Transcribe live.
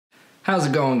How's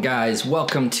it going, guys?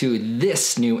 Welcome to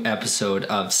this new episode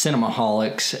of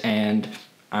Cinemaholics, and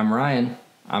I'm Ryan.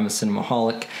 I'm a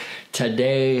Cinemaholic.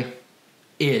 Today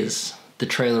is the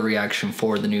trailer reaction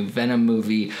for the new Venom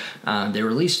movie. They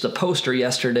released the poster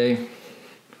yesterday,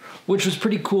 which was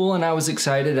pretty cool, and I was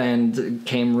excited, and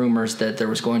came rumors that there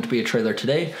was going to be a trailer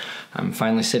today. I'm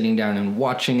finally sitting down and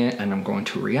watching it, and I'm going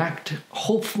to react.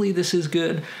 Hopefully this is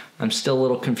good. I'm still a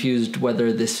little confused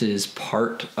whether this is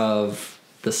part of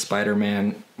the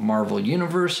Spider-Man Marvel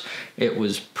Universe. It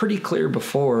was pretty clear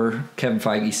before Kevin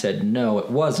Feige said no,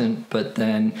 it wasn't, but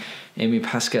then Amy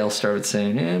Pascal started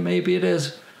saying, maybe it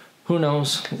is. Who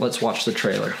knows? Let's watch the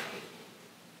trailer.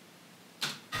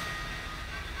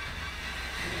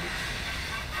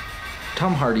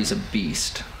 Tom Hardy's a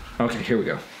beast. Okay, here we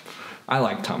go. I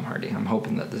like Tom Hardy. I'm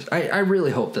hoping that this... I really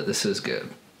hope that this is good.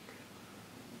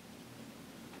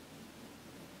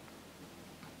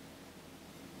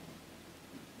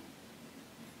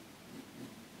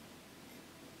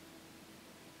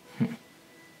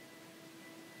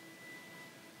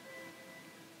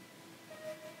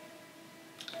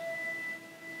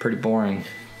 Pretty boring.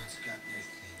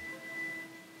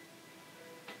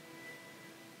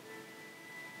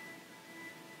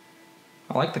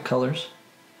 I like the colors.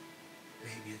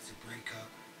 Maybe it's a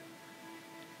breakup.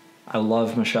 I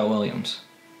love Michelle Williams.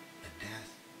 A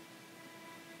death.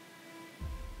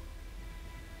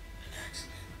 An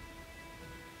accident.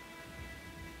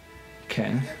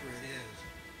 Okay. Whatever it is,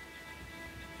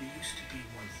 you used to be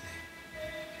one thing.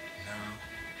 Now,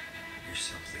 you're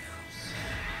something else.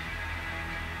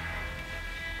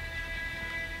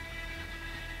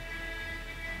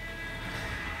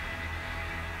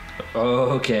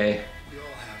 Okay. We all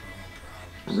have our own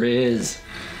problems. Riz.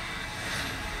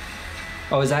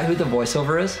 Oh, is that who the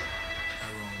voiceover is? Our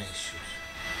own issues.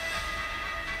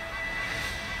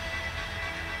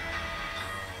 Our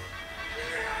own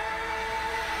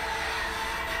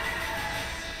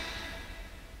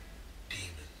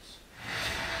demons.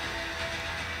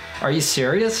 Are you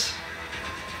serious?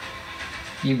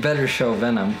 You better show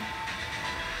Venom.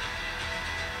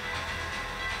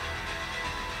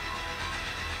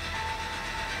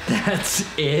 That's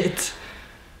it?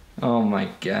 Oh my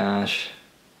gosh.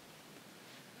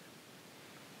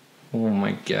 Oh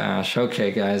my gosh.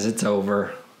 Okay, guys, it's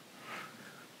over.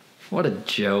 What a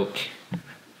joke.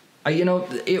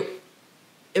 It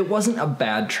wasn't a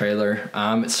bad trailer.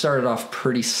 It started off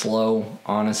pretty slow,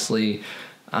 honestly.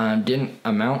 Didn't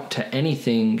amount to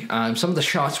anything. Some of the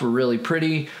shots were really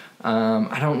pretty.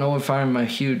 I don't know if I'm a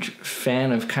huge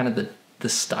fan of kind of the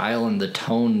style and the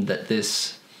tone that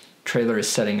this trailer is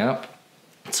setting up.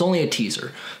 It's only a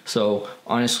teaser, so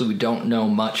honestly we don't know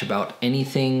much about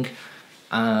anything.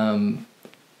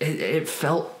 It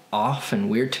felt off and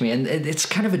weird to me, and it's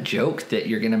kind of a joke that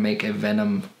you're gonna make a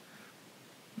Venom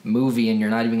movie and you're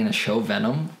not even gonna show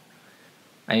Venom.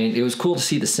 I mean, it was cool to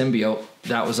see the symbiote.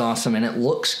 That was awesome, and it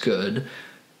looks good,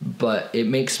 but it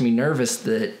makes me nervous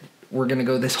that we're gonna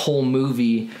go this whole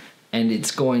movie and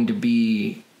it's going to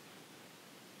be...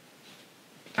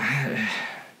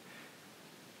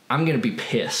 I'm going to be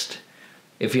pissed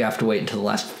if you have to wait until the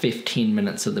last 15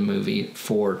 minutes of the movie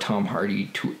for Tom Hardy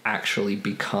to actually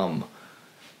become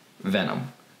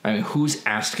Venom. I mean, who's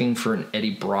asking for an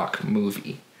Eddie Brock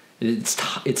movie? It's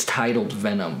titled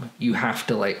Venom. You have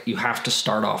to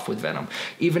start off with Venom.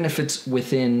 Even if it's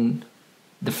within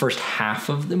the first half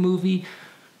of the movie,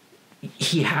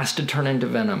 he has to turn into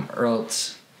Venom, or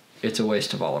else it's a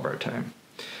waste of all of our time.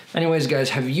 Anyways,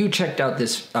 guys, have you checked out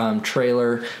this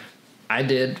trailer? I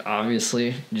did,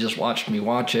 obviously. You just watched me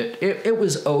watch it. It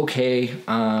was okay.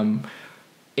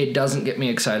 It doesn't get me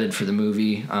excited for the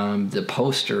movie. The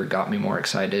poster got me more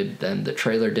excited than the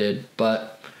trailer did,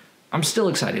 but I'm still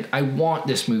excited. I want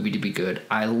this movie to be good.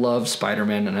 I love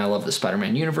Spider-Man, and I love the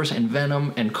Spider-Man universe, and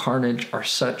Venom and Carnage are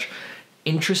such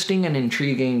interesting and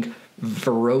intriguing,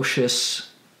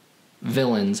 ferocious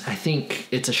villains. I think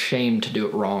it's a shame to do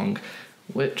it wrong,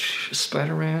 which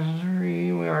Spider-Man,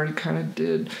 we already kind of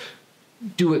did.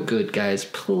 Do it good, guys.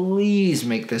 Please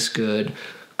make this good.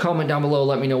 Comment down below.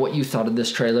 Let me know what you thought of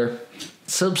this trailer.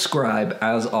 Subscribe,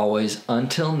 as always.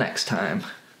 Until next time.